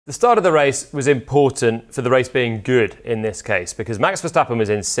The start of the race was important for the race being good in this case because Max Verstappen was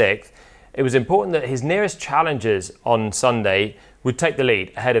in 6th. It was important that his nearest challengers on Sunday would take the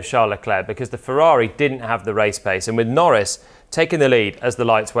lead ahead of Charles Leclerc because the Ferrari didn't have the race pace, and with Norris taking the lead as the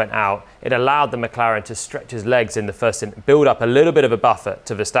lights went out, it allowed the McLaren to stretch his legs in the first stint, build up a little bit of a buffer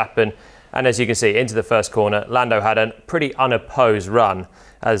to Verstappen, and as you can see, into the first corner, Lando had a pretty unopposed run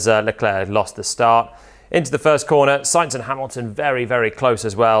as Leclerc lost the start. Into the first corner, Sainz and Hamilton very, very close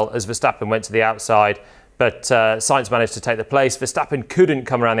as well as Verstappen went to the outside. But Sainz managed to take the place. Verstappen couldn't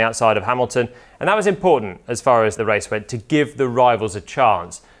come around the outside of Hamilton. And that was important as far as the race went, to give the rivals a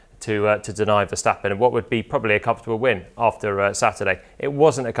chance to deny Verstappen and what would be probably a comfortable win after Saturday. It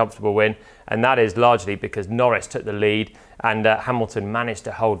wasn't a comfortable win, and that is largely because Norris took the lead and Hamilton managed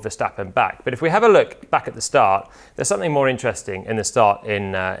to hold Verstappen back. But if we have a look back at the start, there's something more interesting in the start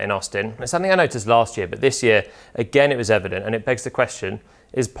in Austin. It's something I noticed last year, but this year, again, it was evident, and it begs the question,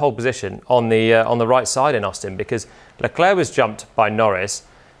 is pole position on the right side in Austin? Because Leclerc was jumped by Norris,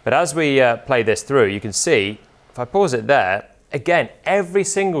 but as we play this through, you can see, if I pause it there, again, every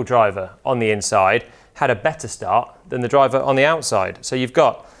single driver on the inside had a better start than the driver on the outside. So you've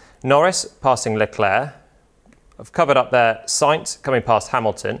got Norris passing Leclerc. I've covered up there Sainz coming past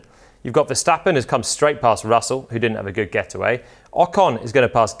Hamilton. You've got Verstappen who's come straight past Russell, who didn't have a good getaway. Ocon is going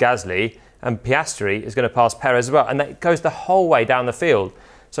to pass Gasly, and Piastri is going to pass Perez as well. And that goes the whole way down the field.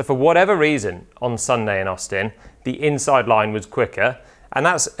 So for whatever reason, on Sunday in Austin, the inside line was quicker. And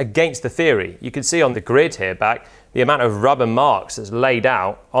that's against the theory. You can see on the grid here back, the amount of rubber marks that's laid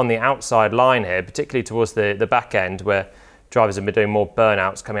out on the outside line here, particularly towards the back end where drivers have been doing more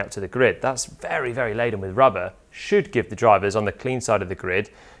burnouts coming up to the grid. That's very, very laden with rubber. Should give the drivers on the clean side of the grid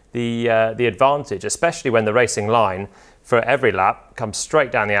the advantage, especially when the racing line for every lap comes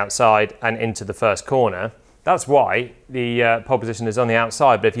straight down the outside and into the first corner. That's why the pole position is on the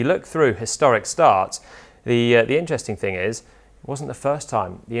outside. But if you look through historic starts, the interesting thing is, it wasn't the first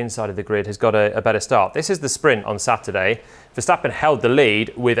time the inside of the grid has got a better start. This is the sprint on Saturday. Verstappen held the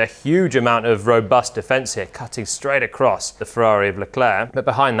lead with a huge amount of robust defence here, cutting straight across the Ferrari of Leclerc. But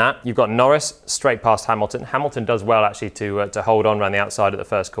behind that, you've got Norris straight past Hamilton. Hamilton does well actually to hold on around the outside at the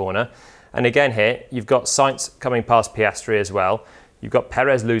first corner. And again here, you've got Sainz coming past Piastri as well. You've got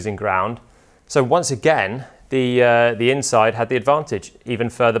Perez losing ground. So once again, the inside had the advantage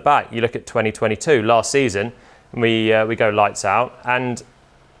even further back. You look at 2022, last season, we go lights out, and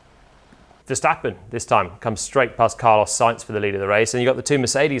Verstappen this time comes straight past Carlos Sainz for the lead of the race, and you've got the two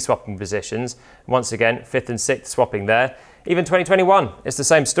Mercedes swapping positions. Once again, 5th and 6th swapping there. Even 2021, it's the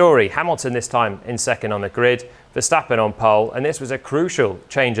same story. Hamilton this time in 2nd on the grid, Verstappen on pole, and this was a crucial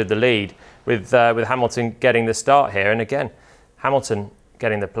change of the lead with Hamilton getting the start here, and again, Hamilton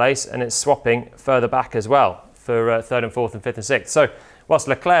getting the place, and it's swapping further back as well for 3rd and 4th and 5th and 6th. So whilst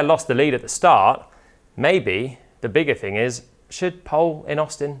Leclerc lost the lead at the start, maybe the bigger thing is, should pole in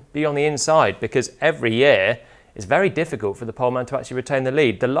Austin be on the inside? Because every year it's very difficult for the pole man to actually retain the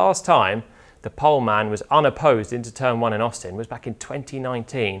lead. The last time the pole man was unopposed into turn 1 in Austin was back in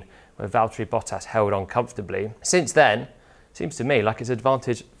 2019, where Valtteri Bottas held on comfortably. Since then, it seems to me like it's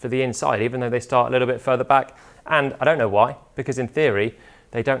advantage for the inside, even though they start a little bit further back. And I don't know why, because in theory,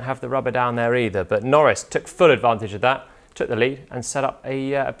 they don't have the rubber down there either. But Norris took full advantage of that, took the lead and set up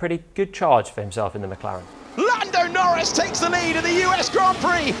a pretty good charge for himself in the McLaren. Lando Norris takes the lead in the US Grand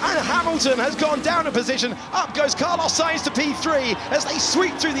Prix, and Hamilton has gone down a position. Up goes Carlos Sainz to P3 as they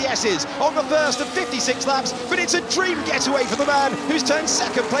sweep through the S's on the first of 56 laps, but it's a dream getaway for the man who's turned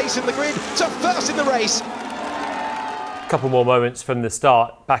 2nd place in the grid to 1st in the race. Couple more moments from the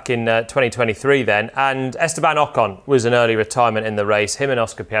start back in 2023 then, and Esteban Ocon was an early retirement in the race, him and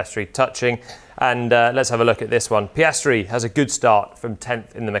Oscar Piastri touching, and let's have a look at this one. Piastri has a good start from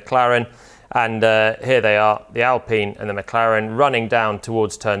 10th in the McLaren, and here they are, the Alpine and the McLaren running down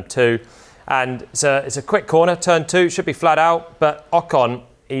towards turn 2, and it's a quick corner, turn 2, should be flat out, but Ocon,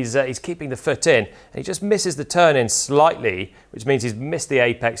 he's keeping the foot in, and he just misses the turn in slightly, which means he's missed the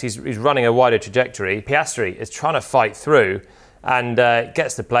apex, he's running a wider trajectory. Piastri is trying to fight through and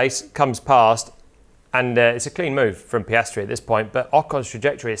gets the place, comes past, and it's a clean move from Piastri at this point, but Ocon's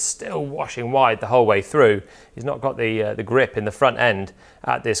trajectory is still washing wide the whole way through. He's not got the grip in the front end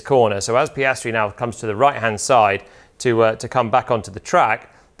at this corner. So as Piastri now comes to the right-hand side to come back onto the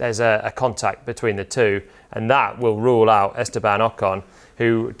track, there's a contact between the two, and that will rule out Esteban Ocon,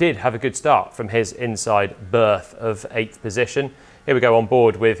 who did have a good start from his inside berth of 8th position. Here we go on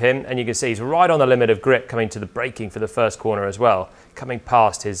board with him, and you can see he's right on the limit of grip coming to the braking for the first corner as well. Coming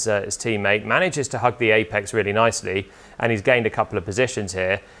past his teammate, manages to hug the apex really nicely, and he's gained a couple of positions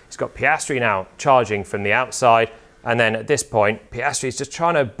here. He's got Piastri now charging from the outside, And then at this point, Piastri is just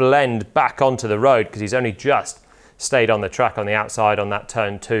trying to blend back onto the road because he's only just stayed on the track on the outside on that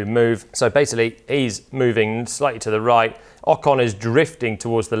turn 2 move. So basically, he's moving slightly to the right. Ocon is drifting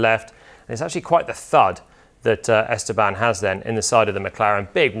towards the left. And it's actually quite the thud that Esteban has then in the side of the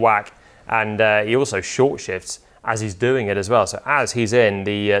McLaren. Big whack. And he also short shifts as he's doing it as well. So as he's in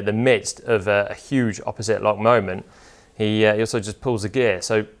the midst of a huge opposite lock moment, he also just pulls the gear.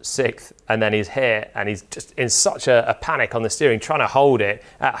 So 6th, and then he's here, and he's just in such a panic on the steering, trying to hold it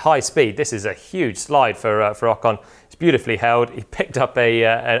at high speed. This is a huge slide for Ocon. It's beautifully held. He picked up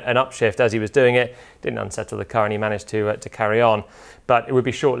an upshift as he was doing it. Didn't unsettle the car, and he managed to carry on. But it would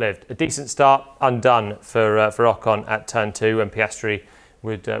be short-lived. A decent start, undone for Ocon at turn 2, and Piastri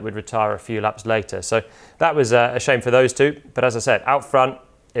would retire a few laps later. So that was a shame for those two. But as I said, out front,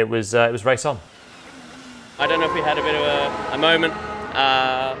 it was race on. I don't know if we had a bit of a moment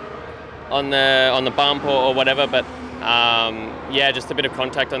on the bump or whatever, but yeah, just a bit of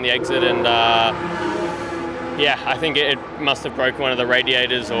contact on the exit, and yeah, I think it must have broken one of the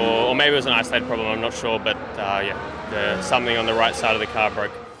radiators, or maybe it was an isolated problem, I'm not sure, but yeah, something on the right side of the car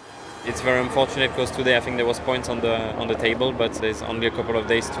broke. It's very unfortunate because today I think there was points on the table, but there's only a couple of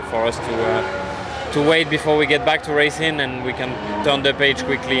days for us to wait before we get back to racing, and we can turn the page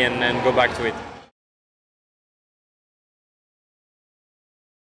quickly and go back to it.